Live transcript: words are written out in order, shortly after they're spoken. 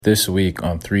This week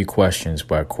on Three Questions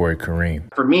by Corey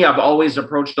Kareem. For me, I've always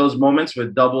approached those moments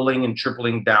with doubling and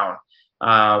tripling down.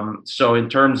 So in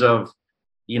terms of,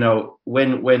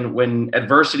 when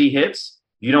adversity hits,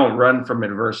 you don't run from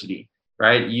adversity,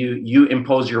 right? You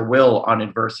impose your will on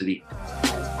adversity.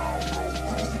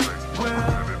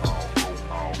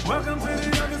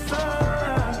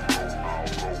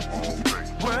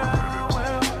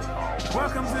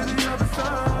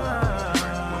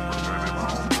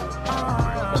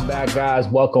 Guys,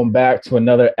 welcome back to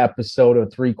another episode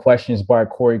of Three Questions by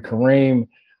Corey Kareem,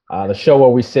 the show where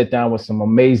we sit down with some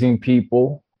amazing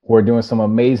people who are doing some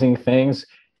amazing things.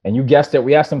 And you guessed it,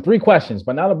 we asked them three questions,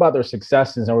 but not about their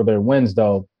successes or their wins,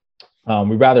 though.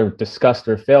 We rather discuss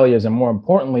their failures and, more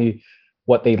importantly,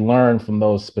 what they learned from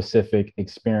those specific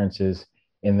experiences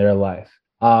in their life.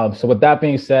 So with that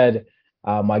being said,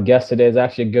 my guest today is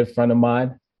actually a good friend of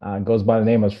mine. Goes by the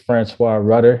name of Franzua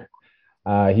Rudder.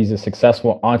 He's a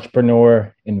successful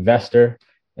entrepreneur, investor,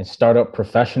 and startup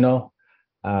professional.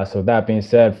 So with that being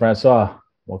said, Francois,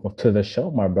 welcome to the show,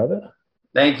 my brother.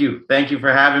 Thank you. Thank you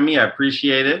for having me. I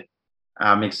appreciate it.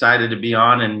 I'm excited to be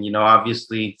on. And,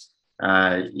 obviously,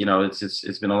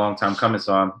 it's been a long time coming.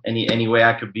 So any way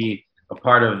I could be a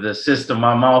part of the system,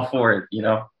 I'm all for it,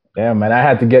 Yeah, man, I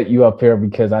had to get you up here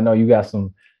because I know you got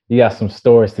some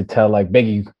stories to tell, like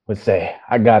Biggie would say.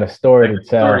 I got a story to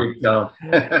tell.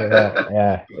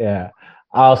 Yeah.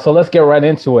 So let's get right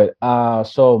into it.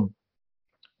 So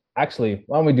actually,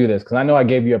 why don't we do this? Because I know I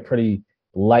gave you a pretty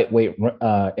lightweight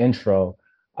intro.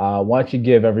 Why don't you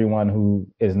give everyone who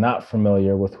is not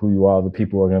familiar with who you are, the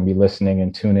people who are going to be listening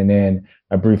and tuning in,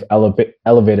 a brief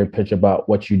elevator pitch about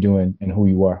what you do and who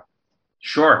you are?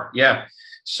 Sure. Yeah.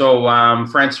 So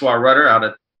Franzua Rudder out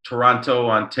of Toronto,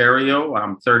 Ontario.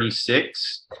 I'm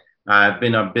 36. I've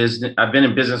been in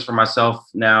business for myself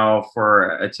now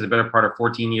for it's the better part of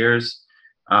 14 years.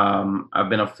 I've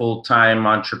been a full-time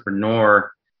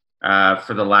entrepreneur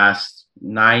for the last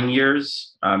 9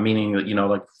 years, meaning that,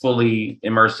 like fully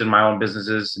immersed in my own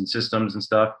businesses and systems and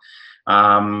stuff.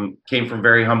 Came from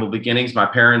very humble beginnings. My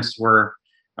parents were,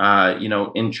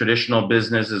 in traditional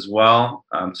business as well.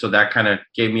 So that kind of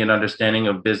gave me an understanding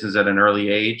of business at an early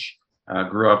age.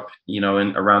 Grew up,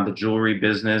 around the jewelry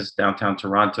business, downtown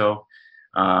Toronto.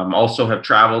 Also have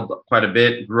traveled quite a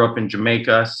bit, grew up in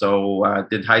Jamaica. So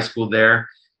did high school there,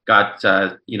 got,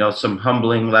 some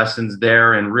humbling lessons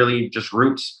there and really just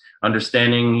roots,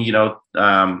 understanding,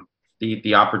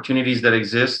 the opportunities that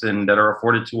exist and that are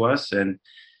afforded to us. And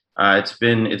it's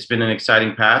been an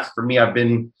exciting path for me. I've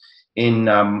been in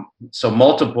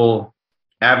multiple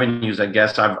avenues, I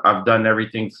guess. I've done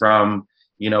everything from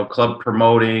club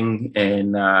promoting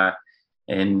and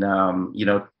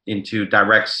into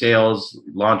direct sales,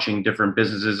 launching different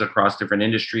businesses across different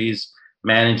industries,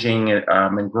 managing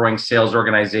and growing sales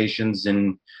organizations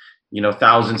and,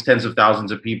 thousands, tens of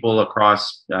thousands of people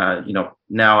across,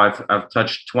 now I've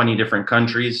touched 20 different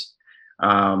countries,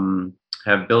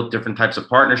 have built different types of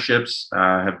partnerships,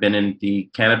 have been in the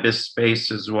cannabis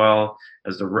space as well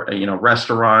as the,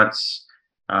 restaurants.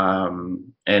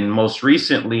 And most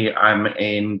recently, I'm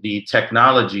in the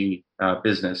technology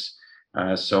business.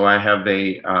 So I have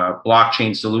a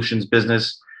blockchain solutions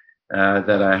business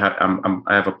that I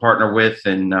have a partner with,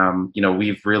 and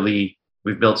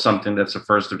we've built something that's the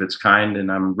first of its kind, and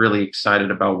I'm really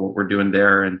excited about what we're doing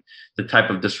there and the type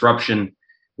of disruption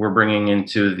we're bringing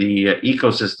into the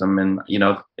ecosystem. And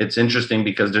it's interesting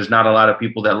because there's not a lot of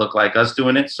people that look like us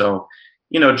doing it. So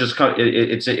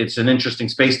it's an interesting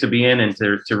space to be in and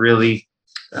to really,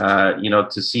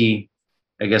 to see,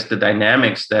 I guess, the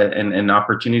dynamics that and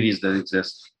opportunities that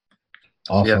exist.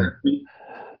 Awesome.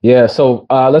 Yeah. So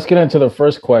let's get into the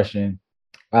first question.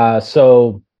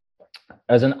 So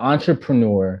as an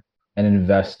entrepreneur and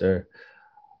investor,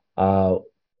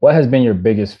 what has been your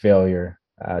biggest failure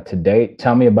to date?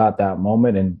 Tell me about that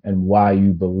moment and why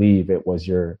you believe it was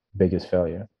your biggest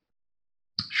failure.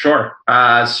 Sure.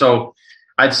 So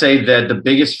I'd say that the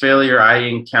biggest failure I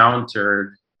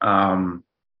encountered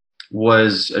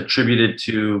was attributed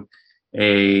to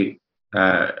a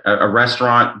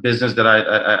restaurant business that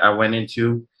I went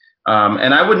into,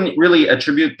 and I wouldn't really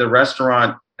attribute the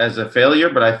restaurant as a failure,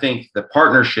 but I think the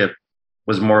partnership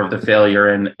was more of the failure.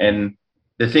 And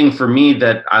the thing for me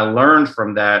that I learned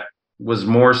from that was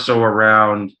more so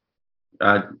around,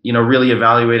 really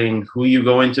evaluating who you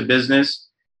go into business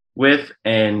with,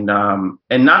 and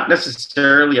not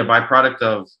necessarily a byproduct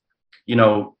of,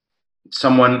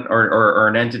 someone or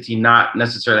an entity not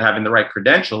necessarily having the right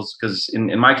credentials, because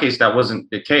in my case, that wasn't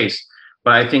the case.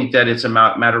 But I think that it's a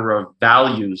matter of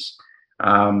values,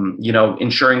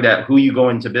 ensuring that who you go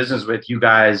into business with, you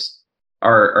guys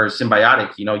are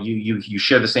symbiotic. You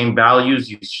share the same values,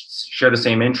 you share the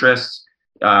same interests.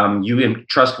 You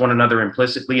trust one another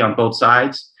implicitly on both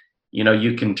sides.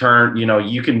 You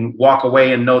can walk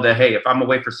away and know that, hey, if I'm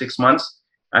away for 6 months,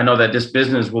 I know that this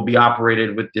business will be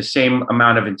operated with the same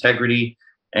amount of integrity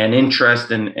and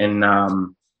interest and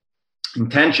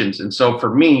intentions. And so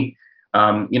for me,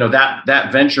 that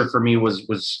venture for me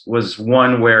was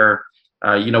one where,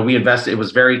 we invested. It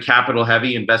was very capital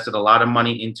heavy, invested a lot of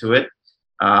money into it.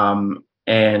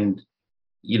 And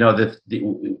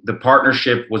the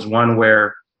partnership was one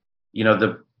where,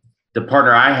 the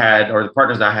partner I had, or the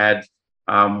partners I had,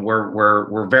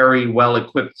 were very well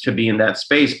equipped to be in that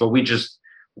space, but we just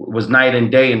was night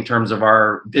and day in terms of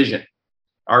our vision.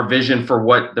 Our vision for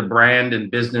what the brand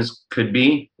and business could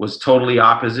be was totally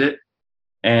opposite,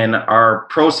 and our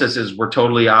processes were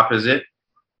totally opposite.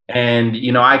 And,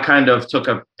 I kind of took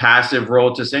a passive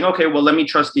role to saying, okay, well, let me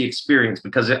trust the experience,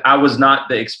 because I was not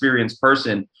the experienced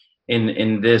person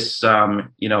in this,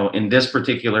 in this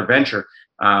particular venture.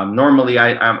 Normally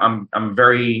I'm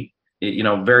very,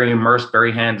 very immersed,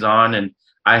 very hands-on, and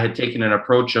I had taken an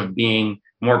approach of being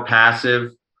more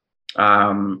passive.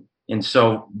 And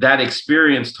so that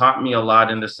experience taught me a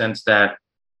lot, in the sense that,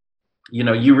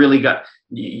 you really got,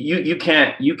 you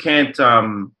can't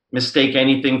mistake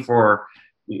anything for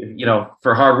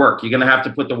hard work. You're going to have to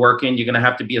put the work in. You're going to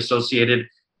have to be associated.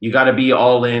 You got to be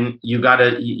all in. You got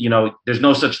to, there's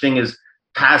no such thing as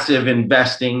passive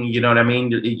investing. You know what I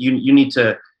mean? You need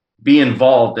to be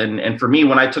involved. And for me,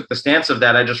 when I took the stance of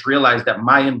that, I just realized that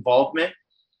my involvement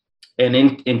and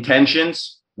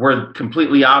intentions were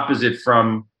completely opposite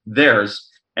from theirs.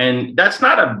 And that's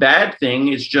not a bad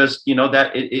thing. It's just,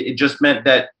 that it just meant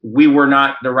that we were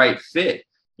not the right fit,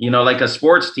 like a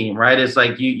sports team, right? It's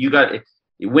like you got,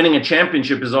 winning a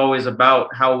championship is always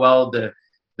about how well the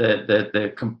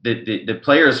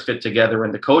players fit together,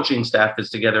 and the coaching staff fits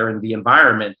together, and the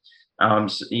environment.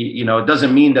 It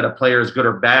doesn't mean that a player is good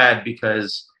or bad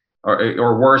because,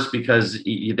 or worse because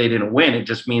they didn't win. It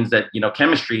just means that,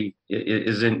 chemistry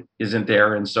isn't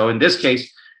there. And so in this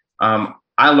case,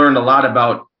 I learned a lot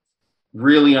about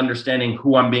really understanding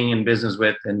who I'm being in business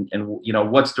with, and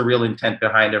what's the real intent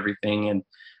behind everything, and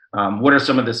what are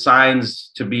some of the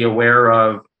signs to be aware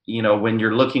of, when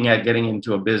you're looking at getting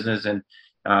into a business, and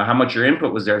how much your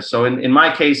input was there. So in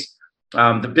my case,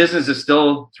 the business is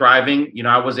still thriving.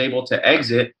 I was able to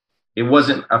exit. It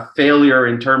wasn't a failure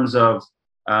in terms of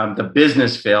the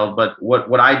business failed, but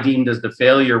what I deemed as the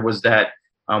failure was that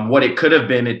what it could have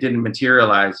been, it didn't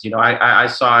materialize. I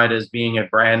saw it as being a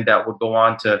brand that would go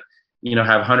on to,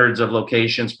 have hundreds of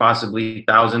locations, possibly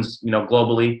thousands,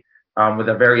 globally, with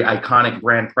a very iconic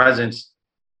brand presence.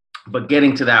 But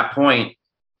getting to that point,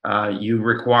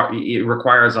 it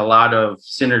requires a lot of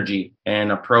synergy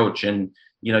and approach, and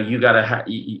you gotta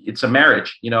it's a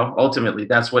marriage. Ultimately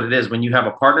that's what it is. When you have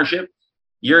a partnership,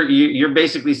 you're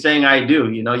basically saying I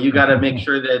do. You got to make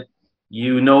sure that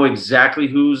exactly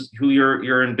who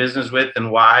you're in business with,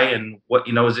 and why, and what.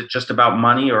 Is it just about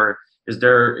money, or is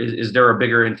there a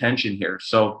bigger intention here?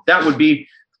 So that would be,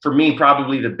 for me,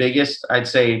 probably the biggest, I'd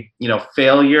say,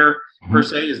 failure per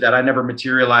se, is that I never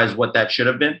materialized what that should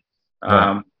have been.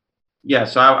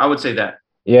 So I would say that.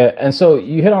 Yeah. And so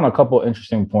you hit on a couple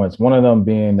interesting points. One of them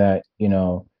being that,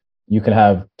 you can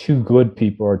have two good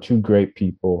people or two great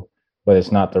people, but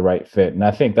it's not the right fit. And I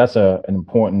think that's an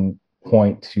important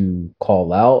point to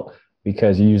call out,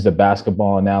 because you use the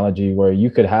basketball analogy, where you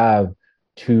could have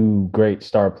two great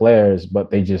star players,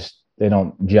 but they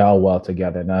don't gel well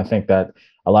together. And I think that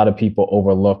a lot of people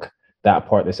overlook that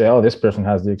part. They say, oh, this person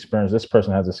has the experience, this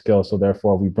person has the skill, so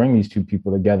therefore we bring these two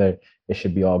people together, it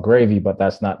should be all gravy. But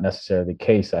that's not necessarily the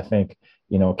case. I think,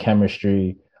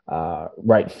 chemistry,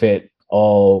 right fit,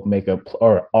 all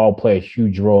play a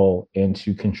huge role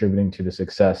into contributing to the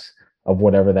success of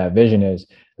whatever that vision is.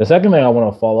 The second thing I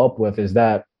want to follow up with is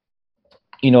that,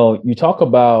 you talk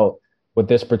about, with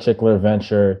this particular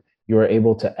venture, you were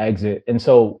able to exit. And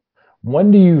so when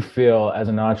do you feel, as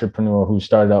an entrepreneur who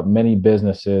started up many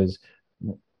businesses,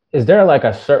 is there like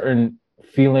a certain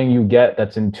feeling you get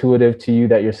that's intuitive to you,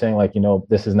 that you're saying, like,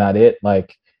 this is not it?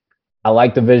 Like, I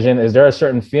like the vision. Is there a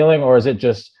certain feeling, or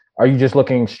are you just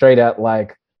looking straight at,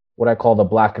 like, what I call the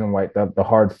black and white, the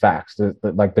hard facts,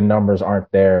 like the numbers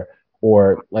aren't there,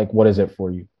 or like, what is it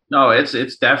for you? No,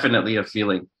 it's definitely a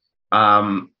feeling.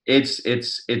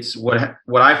 It's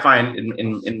what I find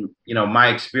in my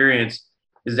experience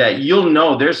is that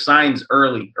there's signs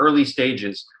early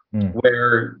stages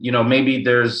where maybe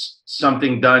there's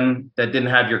something done that didn't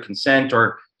have your consent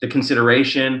or the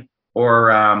consideration,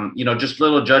 or just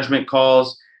little judgment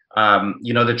calls.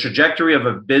 The trajectory of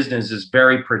a business is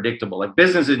very predictable. Like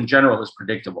business in general is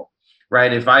predictable,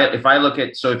 right? If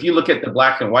you look at the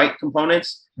black and white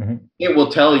components, it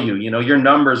will tell you, your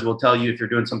numbers will tell you if you're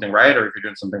doing something right or if you're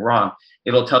doing something wrong.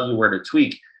 It'll tell you where to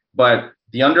tweak. But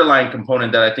the underlying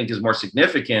component that I think is more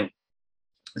significant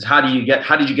is how did you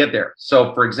get there?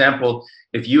 So for example,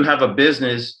 if you have a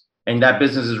business and that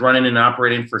business is running and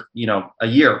operating for, a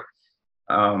year,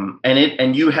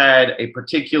 and you had a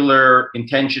particular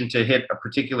intention to hit a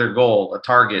particular goal, a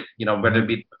target, whether it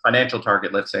be a financial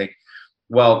target, let's say,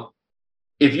 well,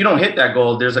 if you don't hit that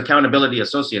goal, there's accountability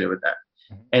associated with that.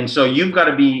 And so you've got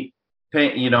to be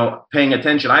paying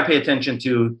attention. I pay attention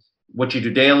to what you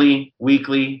do daily,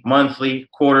 weekly, monthly,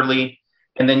 quarterly,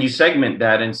 and then you segment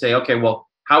that and say, okay, well,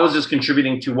 how is this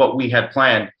contributing to what we had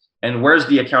planned? And where's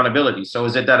the accountability? So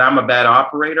is it that I'm a bad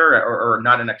operator or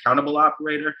not an accountable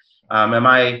operator? Is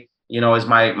my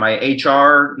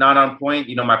HR not on point,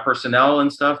 my personnel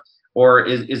and stuff? Or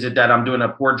is it that I'm doing a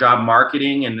poor job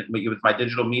marketing and with my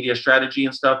digital media strategy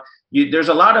and stuff? There's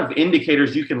a lot of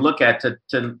indicators you can look at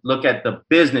to look at the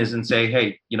business and say,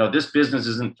 hey, this business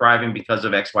isn't thriving because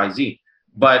of X, Y, Z.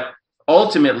 But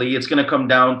ultimately, it's going to come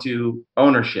down to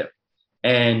ownership.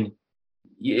 And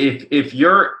if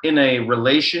you're in a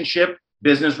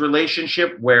business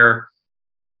relationship, where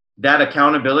that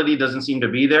accountability doesn't seem to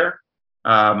be there,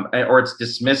 or it's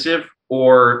dismissive,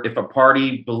 or if a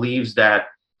party believes that,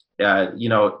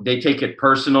 they take it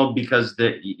personal because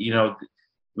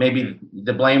maybe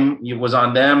the blame was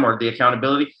on them or the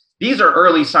accountability. These are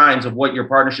early signs of what your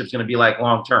partnership is going to be like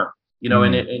long term.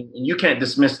 And you can't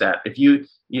dismiss that.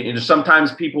 If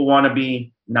sometimes people want to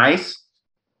be nice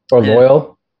or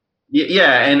loyal.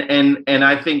 Yeah, and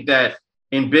I think that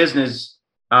in business,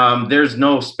 there's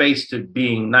no space to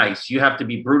being nice. You have to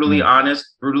be brutally honest,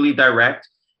 brutally direct,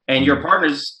 and your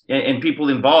partners and people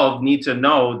involved need to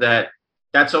know that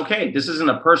that's okay. This isn't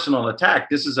a personal attack.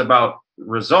 This is about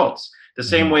results. The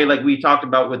same way, like we talked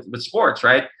about with sports,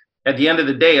 right? At the end of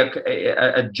the day,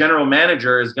 a general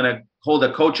manager is going to hold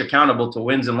a coach accountable to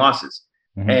wins and losses.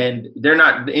 And they're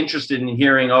not interested in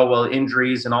hearing, oh, well,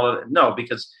 injuries and all of that. No,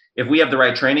 because if we have the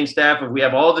right training staff, if we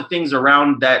have all the things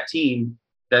around that team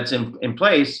that's in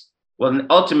place, well,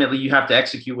 ultimately you have to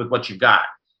execute with what you've got.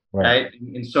 Right.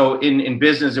 And so in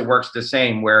business, it works the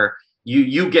same, where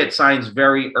you get signs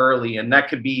very early, and that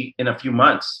could be in a few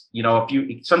months,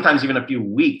 sometimes even a few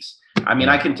weeks. I mean,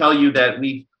 I can tell you that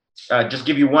we just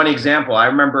give you one example. I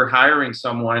remember hiring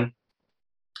someone.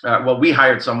 We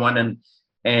hired someone,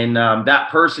 and that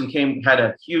person had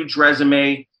a huge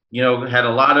resume, had a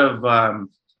lot of,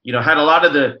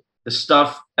 the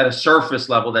stuff at a surface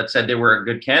level that said they were a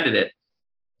good candidate.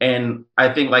 And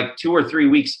I think like 2 or 3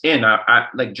 weeks in, I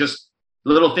like just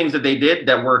little things that they did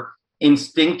that were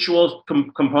instinctual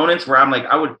components where I'm like,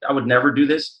 I would never do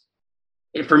this.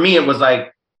 For me, it was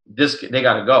like, they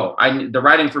got to go. The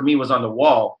writing for me was on the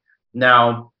wall.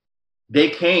 Now,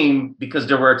 they came because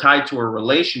they were tied to a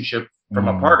relationship from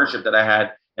a partnership that I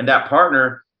had, and that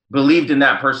partner believed in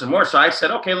that person more. So I said,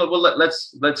 okay,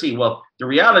 let's see. Well, the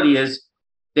reality is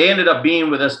they ended up being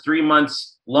with us 3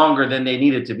 months longer than they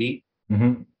needed to be.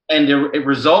 And the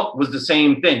result was the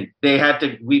same thing. They had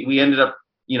to, we ended up,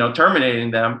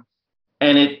 terminating them,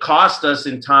 and it cost us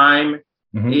in time,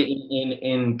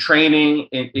 in training,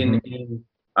 in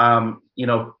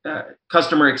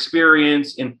customer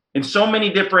experience, in so many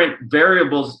different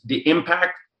variables. The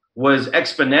impact was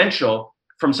exponential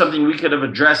from something we could have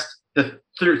addressed the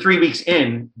 3 weeks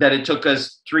in, that it took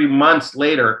us 3 months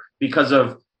later because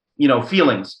of,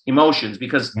 feelings, emotions,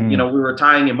 because, we were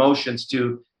tying emotions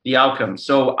to the outcome.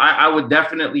 So I would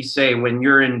definitely say, when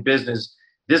you're in business,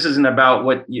 this isn't about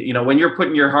what, when you're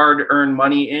putting your hard-earned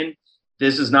money in,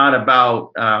 this is not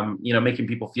about, making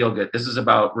people feel good. This is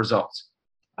about results.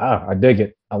 I dig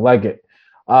it. I like it.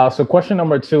 So question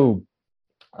number 2,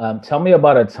 tell me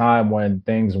about a time when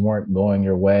things weren't going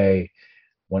your way,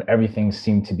 when everything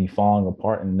seemed to be falling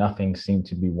apart and nothing seemed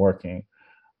to be working.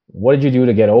 What did you do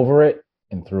to get over it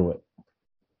and through it?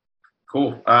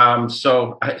 Cool.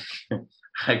 So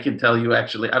I can tell you,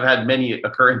 actually, I've had many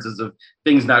occurrences of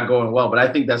things not going well, but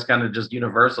I think that's kind of just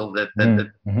universal, that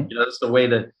that's the way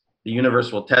that the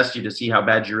universe will test you to see how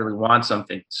bad you really want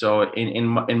something. So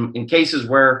in cases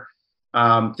where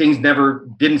things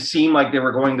didn't seem like they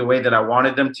were going the way that I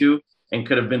wanted them to, and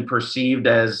could have been perceived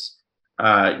as,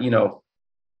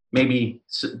 maybe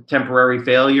temporary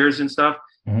failures and stuff.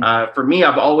 For me,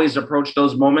 I've always approached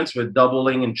those moments with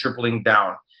doubling and tripling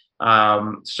down.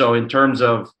 So in terms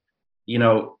of,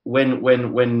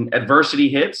 when adversity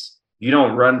hits, you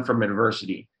don't run from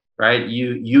adversity, right?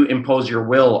 You impose your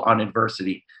will on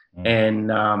adversity.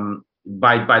 And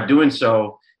by doing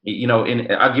so,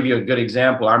 I'll give you a good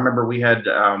example. I remember we had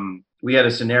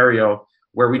a scenario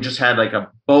where we just had like a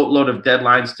boatload of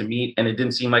deadlines to meet, and it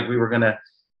didn't seem like we were going to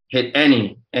hit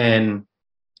any. And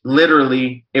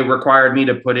literally, it required me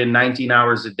to put in 19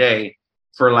 hours a day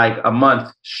for like a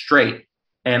month straight.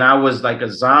 And I was like a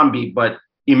zombie, but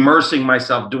immersing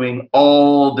myself, doing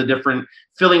all the different,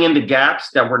 filling in the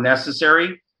gaps that were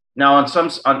necessary. Now,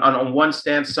 on one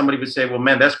stance, somebody would say, "Well,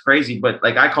 man, that's crazy," but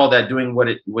like I call that doing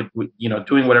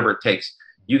doing whatever it takes.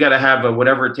 You got to have a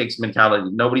whatever it takes mentality.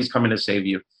 Nobody's coming to save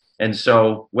you, and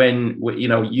so when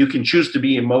you can choose to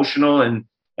be emotional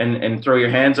and throw your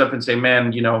hands up and say,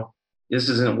 "Man, this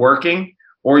isn't working,"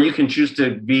 or you can choose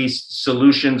to be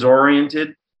solutions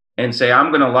oriented and say, "I'm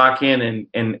going to lock in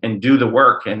and do the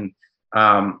work." And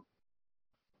 9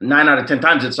 out of 10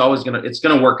 times, it's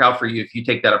gonna work out for you if you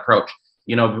take that approach.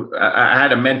 I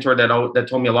had a mentor that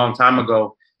told me a long time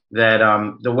ago that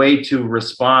the way to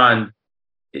respond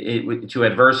to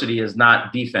adversity is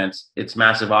not defense; it's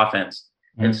massive offense.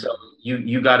 Mm-hmm. And so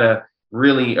you got to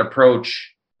really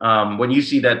approach when you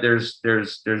see that there's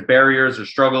barriers or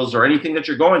struggles or anything that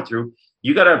you're going through.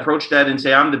 You got to approach that and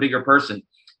say, "I'm the bigger person."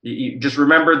 You just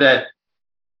remember that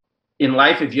in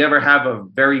life, if you ever have a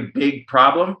very big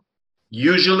problem,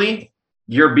 usually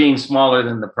you're being smaller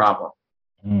than the problem.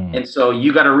 And so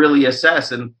you got to really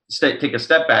assess and take a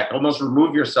step back, almost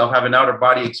remove yourself, have an outer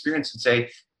body experience and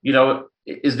say,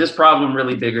 is this problem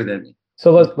really bigger than me?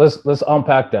 So let's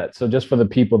unpack that. So just for the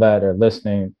people that are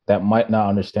listening that might not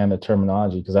understand the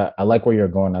terminology, because I like where you're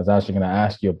going. I was actually going to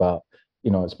ask you about,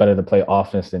 it's better to play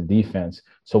offense than defense.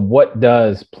 So what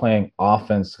does playing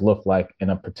offense look like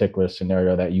in a particular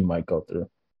scenario that you might go through?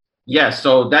 Yeah,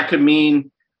 so that could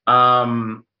mean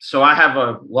so I have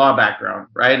a law background,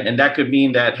 right? And that could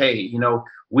mean that, hey,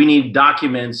 we need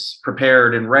documents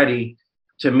prepared and ready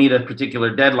to meet a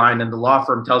particular deadline. And the law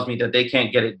firm tells me that they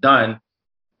can't get it done.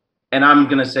 And I'm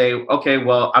going to say, okay,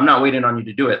 well, I'm not waiting on you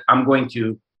to do it. I'm going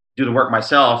to do the work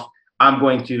myself. I'm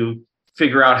going to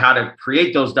figure out how to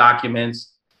create those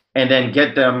documents and then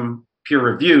get them peer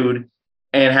reviewed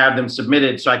and have them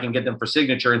submitted so I can get them for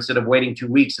signature instead of waiting 2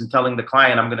 weeks and telling the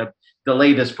client I'm going to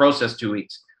delay this process 2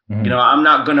 weeks. Mm-hmm. I'm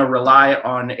not going to rely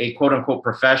on a quote unquote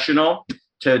professional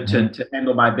to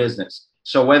handle my business.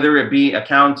 So whether it be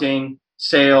accounting,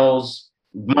 sales,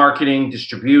 marketing,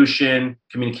 distribution,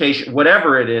 communication,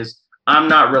 whatever it is, I'm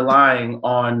not relying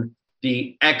on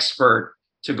the expert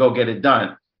to go get it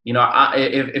done.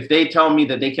 If they tell me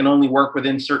that they can only work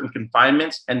within certain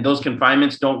confinements and those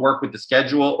confinements don't work with the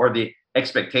schedule or the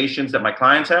expectations that my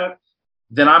clients have,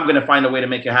 then I'm going to find a way to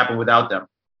make it happen without them.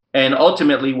 And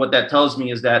ultimately, what that tells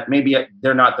me is that maybe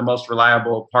they're not the most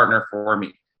reliable partner for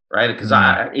me, right? Because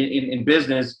in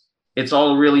business, it's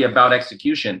all really about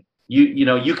execution.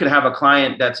 You could have a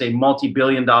client that's a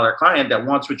multi-billion-dollar client that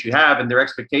wants what you have and their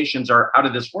expectations are out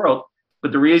of this world.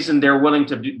 But the reason they're willing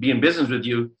to be in business with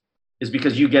you is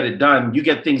because you get it done. You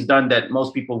get things done that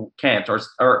most people can't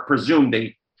or presume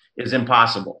is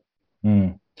impossible.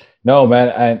 No,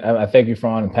 man, I thank you for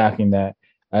unpacking that.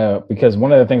 Because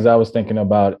one of the things I was thinking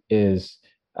about is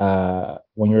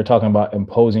when you were talking about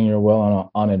imposing your will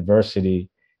on adversity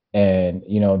and,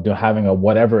 having a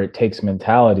whatever it takes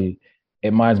mentality, it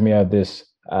reminds me of this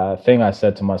thing I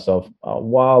said to myself a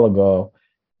while ago,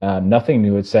 nothing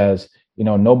new. It says,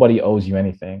 nobody owes you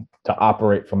anything, to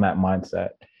operate from that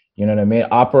mindset. You know what I mean?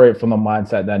 Operate from the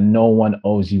mindset that no one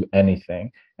owes you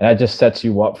anything. And that just sets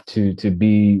you up to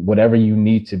be whatever you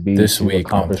need to be this to week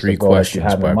accomplish on 3 the goal that you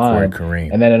questions have by in mind.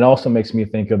 Kareem. And then it also makes me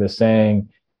think of the saying,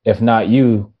 if not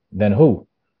you, then who?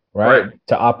 Right?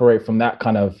 To operate from that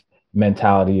kind of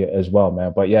mentality as well,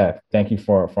 man. But yeah, thank you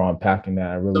for unpacking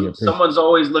that. I really appreciate it. Someone's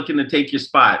always looking to take your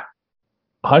spot.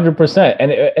 100%.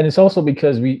 And it's also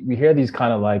because we hear these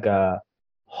kind of like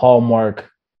hallmark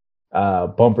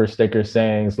bumper sticker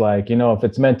sayings like, if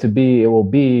it's meant to be, it will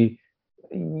be.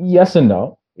 Yes and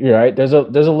no. You're right. There's a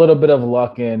little bit of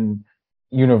luck and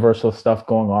universal stuff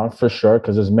going on for sure,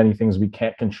 because there's many things we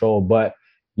can't control. But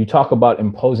you talk about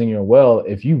imposing your will.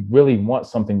 If you really want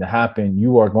something to happen,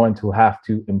 you are going to have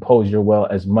to impose your will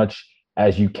as much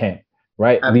as you can,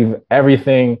 right?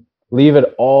 Leave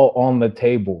it all on the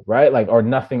table, right? Or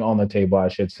nothing on the table, I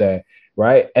should say,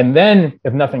 right? And then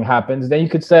if nothing happens, then you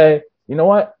could say, you know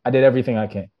what? I did everything I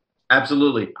can.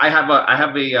 Absolutely. I have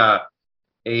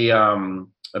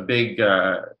a big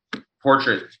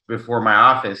portrait before my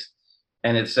office,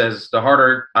 and it says, the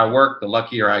harder I work, the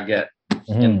luckier I get.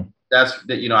 Mm-hmm. And that's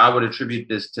that, I would attribute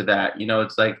this to that.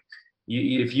 It's like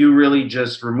if you really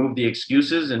just remove the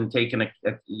excuses and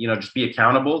just be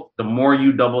accountable, the more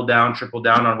you double down, triple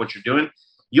down on what you're doing,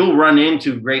 you'll run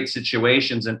into great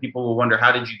situations and people will wonder,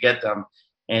 how did you get them?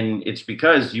 And it's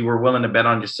because you were willing to bet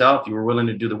on yourself. You were willing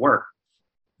to do the work.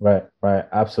 Right, right.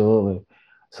 Absolutely.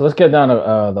 So let's get down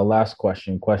to the last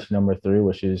question, question number 3,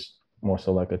 which is more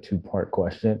so like a 2-part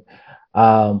question.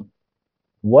 Um,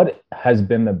 what has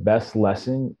been the best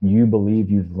lesson you believe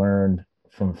you've learned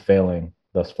from failing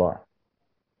thus far?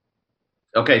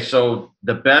 Okay, so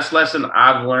the best lesson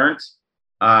I've learned,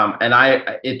 and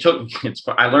I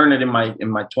learned it in my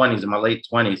 20s, in my late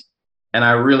 20s, and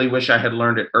I really wish I had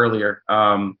learned it earlier.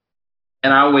 And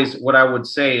what I would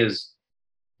say is,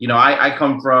 I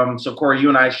come from, so Corey, you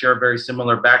and I share a very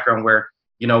similar background where,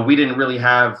 we didn't really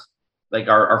have like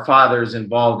our fathers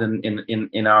involved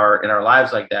in our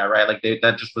lives like that, right? Like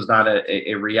that just was not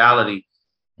a reality.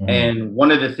 Mm-hmm. And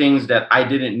one of the things that I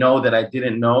didn't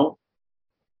know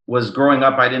was growing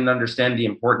up, I didn't understand the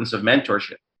importance of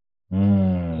mentorship.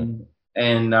 Mm.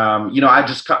 And, I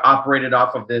just operated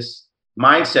off of this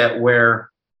mindset where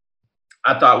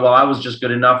I thought, well, I was just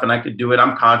good enough and I could do it.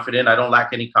 I'm confident. I don't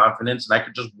lack any confidence and I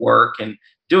could just work and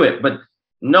do it. But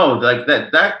no, like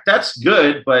that's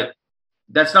good, but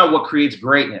that's not what creates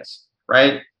greatness,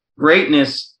 right?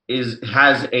 Greatness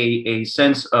has a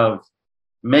sense of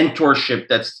mentorship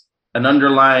that's an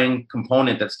underlying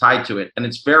component that's tied to it. And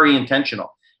it's very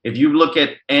intentional. If you look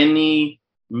at any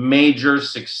major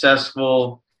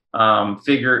successful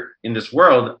figure in this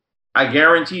world, I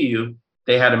guarantee you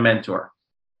they had a mentor.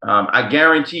 I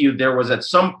guarantee you there was at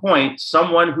some point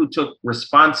someone who took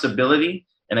responsibility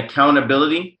and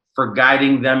accountability for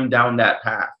guiding them down that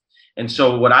path. And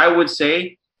so what I would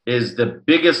say is the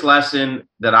biggest lesson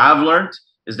that I've learned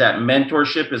is that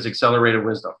mentorship is accelerated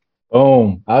wisdom.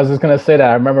 Boom. I was just going to say that.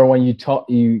 I remember when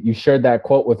you shared that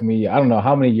quote with me, I don't know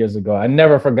how many years ago. I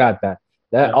never forgot that.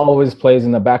 That always plays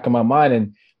in the back of my mind.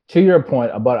 And to your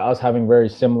point about us having very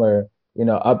similar,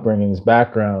 upbringings,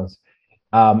 backgrounds,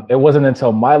 it wasn't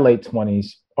until my late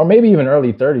 20s or maybe even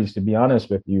early 30s, to be honest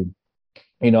with you,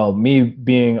 me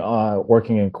being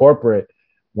working in corporate,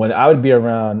 when I would be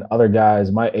around other guys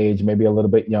my age, maybe a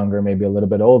little bit younger, maybe a little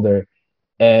bit older,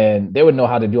 and they would know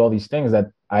how to do all these things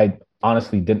that I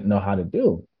honestly didn't know how to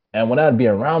do. And when I'd be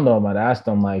around them, I'd ask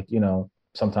them, like,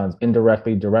 sometimes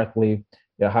indirectly, directly,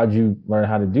 how'd you learn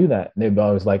how to do that? And they'd be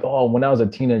always like, oh, when I was a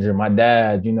teenager, my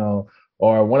dad,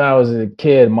 or when I was a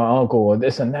kid, my uncle, or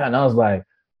this and that. And I was like,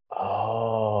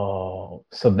 oh,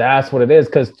 so that's what it is.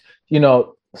 Because,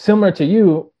 similar to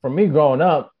you, for me growing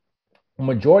up,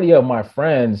 majority of my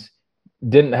friends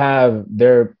didn't have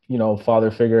their, father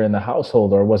figure in the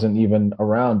household or wasn't even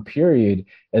around, period.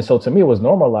 And so to me, it was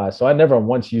normalized. So I never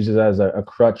once used it as a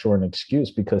crutch or an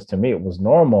excuse, because to me, it was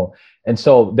normal. And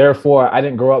so therefore, I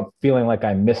didn't grow up feeling like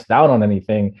I missed out on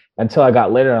anything until I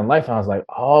got later in life. And I was like,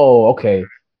 oh, okay.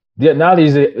 Now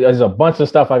there's a bunch of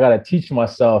stuff I got to teach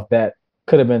myself that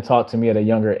could have been taught to me at a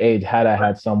younger age had I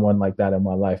had someone like that in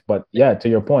my life. But yeah, to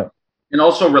your point. And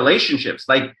also relationships.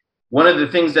 Like one of the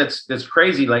things that's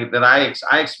crazy, like that I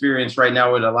experience right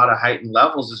now at a lot of heightened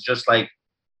levels, is just like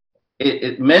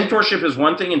mentorship is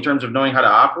one thing in terms of knowing how to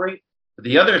operate. But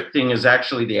the other thing is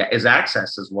actually is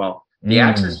access as well. The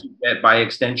access you get by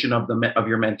extension of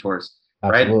your mentors,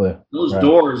 Absolutely. Right? Those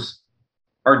doors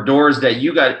are doors that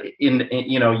you got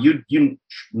you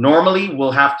normally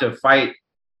will have to fight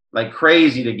like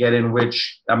crazy to get in,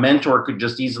 which a mentor could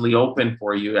just easily open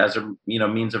for you as a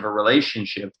means of a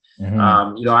relationship.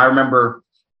 Mm-hmm. I remember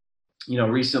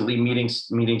recently meeting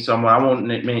someone. I won't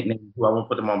name who, I won't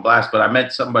put them on blast, but I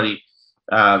met somebody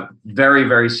very,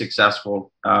 very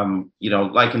successful,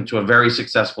 likened to a very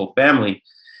successful family.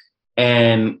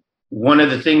 And one of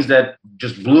the things that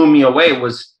just blew me away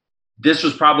was this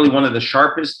was probably one of the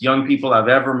sharpest young people I've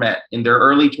ever met in their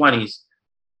early 20s.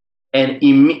 And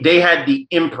they had the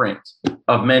imprint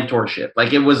of mentorship.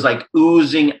 Like it was like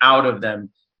oozing out of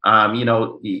them.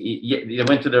 They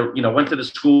went to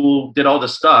the school, did all the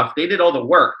stuff. They did all the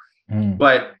work,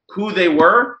 but who they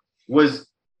were was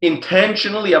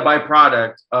intentionally a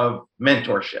byproduct of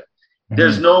mentorship.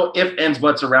 There's no ifs, ands,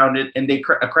 buts around it, and they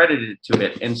accredited to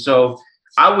it. And so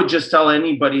I would just tell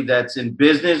anybody that's in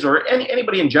business or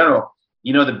anybody in general,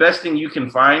 the best thing you can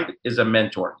find is a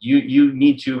mentor. You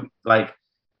need to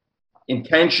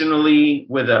intentionally,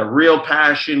 with a real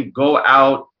passion, go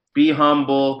out, be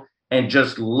humble, and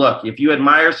just look. If you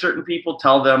admire certain people,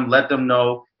 tell them, let them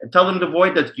know, and tell them the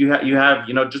void that you have,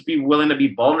 just be willing to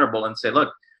be vulnerable and say,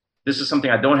 look, this is something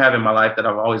I don't have in my life that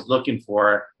I'm always looking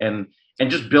for, and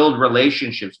just build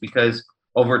relationships, because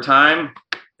over time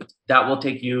that will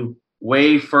take you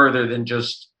way further than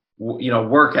just,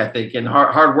 work ethic and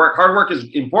hard work. Hard work is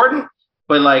important,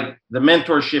 but like the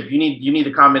mentorship, you need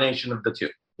a combination of the two.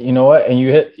 You know what? And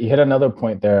you hit another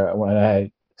point there. When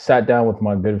I sat down with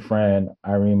my good friend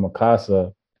Irene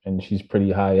Mikasa, and she's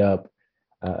pretty high up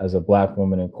as a Black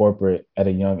woman in corporate at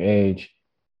a young age.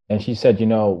 And she said,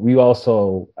 we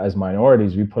also, as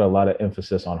minorities, we put a lot of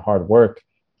emphasis on hard work.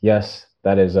 Yes,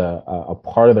 that is a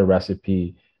part of the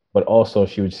recipe, but also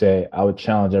she would say, I would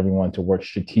challenge everyone to work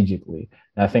strategically.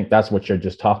 And I think that's what you're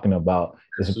just talking about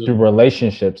is through Absolutely.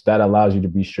 relationships that allows you to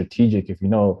be strategic. If you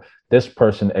know this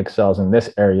person excels in this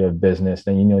area of business,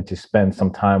 then you need to spend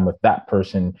some time with that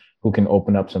person who can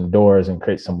open up some doors and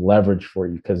create some leverage for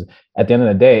you. Because at the end of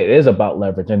the day, it is about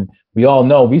leverage. And we all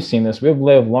know, we've seen this, we've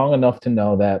lived long enough to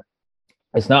know that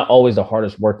it's not always the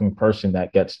hardest working person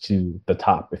that gets to the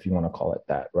top, if you want to call it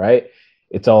that, right?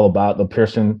 It's all about the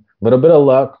person, a little bit of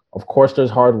luck. Of course, there's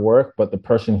hard work, but the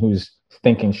person who's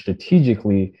thinking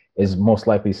strategically is most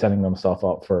likely setting themselves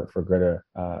up for greater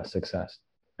success.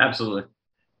 Absolutely.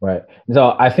 Right.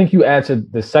 So I think you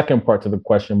answered the second part to the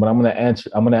question, but I'm gonna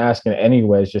ask it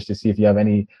anyways, just to see if you have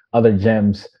any other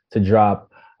gems to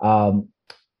drop.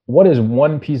 What is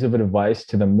one piece of advice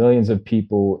to the millions of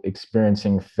people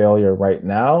experiencing failure right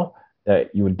now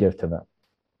that you would give to them?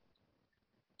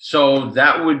 So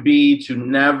that would be to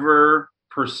never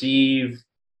perceive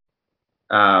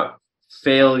uh,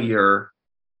 failure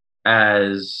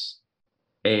as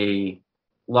a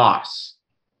loss.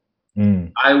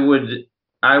 Mm, I would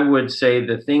I would say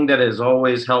the thing that has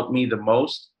always helped me the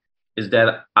most is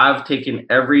that I've taken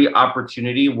every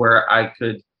opportunity where I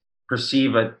could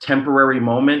perceive a temporary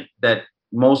moment that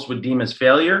most would deem as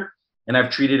failure, and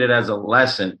I've treated it as a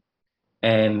lesson.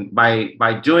 And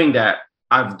by doing that,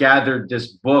 I've gathered this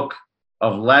book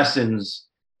of lessons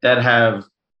that have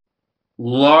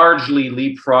largely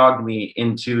leapfrogged me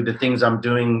into the things I'm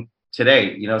doing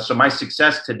today. So my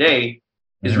success today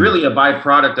is mm, really a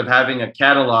byproduct of having a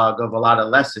catalog of a lot of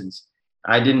lessons.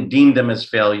 I didn't deem them as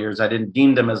failures. I didn't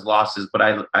deem them as losses, but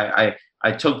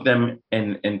I took them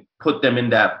and put them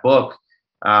in that book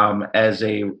as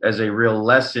a real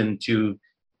lesson to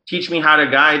teach me how to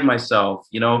guide myself.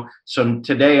 So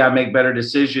today I make better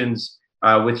decisions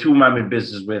with whom I'm in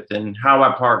business with, and how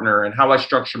I partner, and how I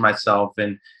structure myself,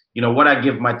 and what I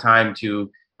give my time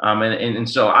to. And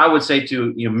so I would say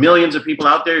to millions of people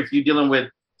out there, if you're dealing with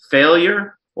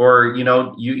failure, or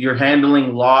you're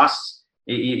handling loss,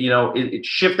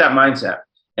 shift that mindset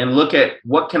and look at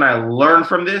what can I learn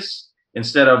from this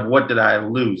instead of what did I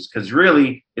lose, because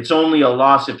really it's only a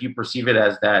loss if you perceive it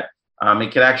as that.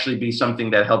 It could actually be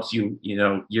something that helps you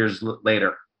years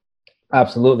later.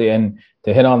 absolutely. And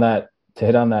to hit on that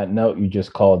note you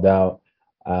just called out,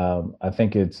 I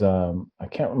think it's I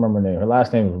can't remember her name. Her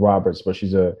last name is Roberts, but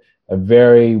she's a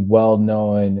very well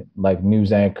known like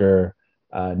news anchor,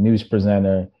 news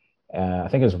presenter. I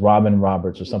think it's Robin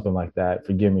Roberts or something like that.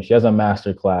 Forgive me. She has a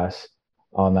master class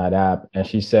on that app, and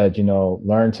she said,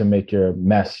 learn to make your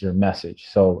mess your message.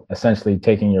 So essentially,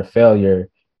 taking your failure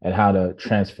and how to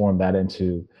transform that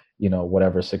into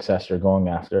whatever success you're going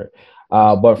after.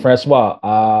 But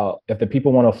Francois, if the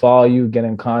people want to follow you, get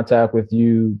in contact with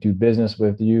you, do business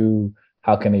with you,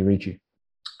 how can they reach you?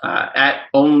 At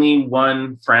only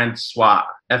one Franzua,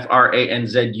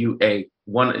 Franzua,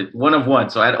 one of one.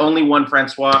 So at only one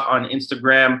Francois on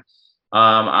Instagram.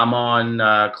 I'm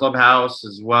on Clubhouse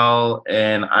as well,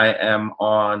 and I am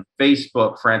on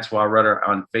Facebook, Franzua Rudder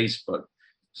on Facebook.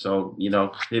 So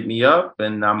hit me up,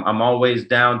 and I'm always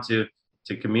down to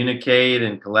communicate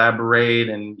and collaborate,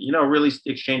 and really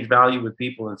exchange value with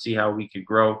people and see how we could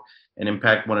grow and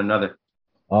impact one another.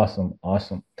 Awesome,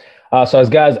 awesome. So as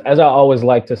guys, as I always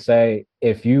like to say,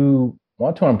 if you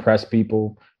want to impress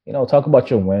people, talk about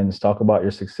your wins, talk about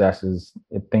your successes,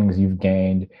 things you've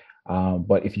gained.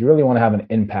 But if you really want to have an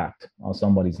impact on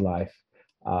somebody's life,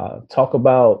 talk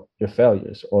about your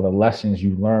failures or the lessons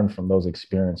you learned from those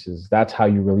experiences. That's how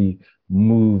you really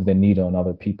move the needle in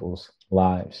other people's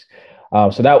lives.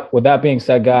 So that, with that being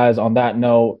said, guys, on that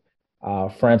note,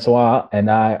 Francois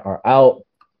and I are out.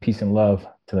 Peace and love.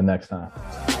 To the next time.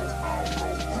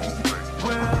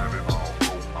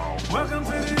 Welcome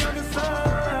to the other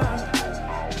side.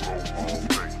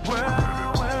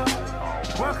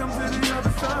 Welcome to the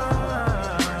other side.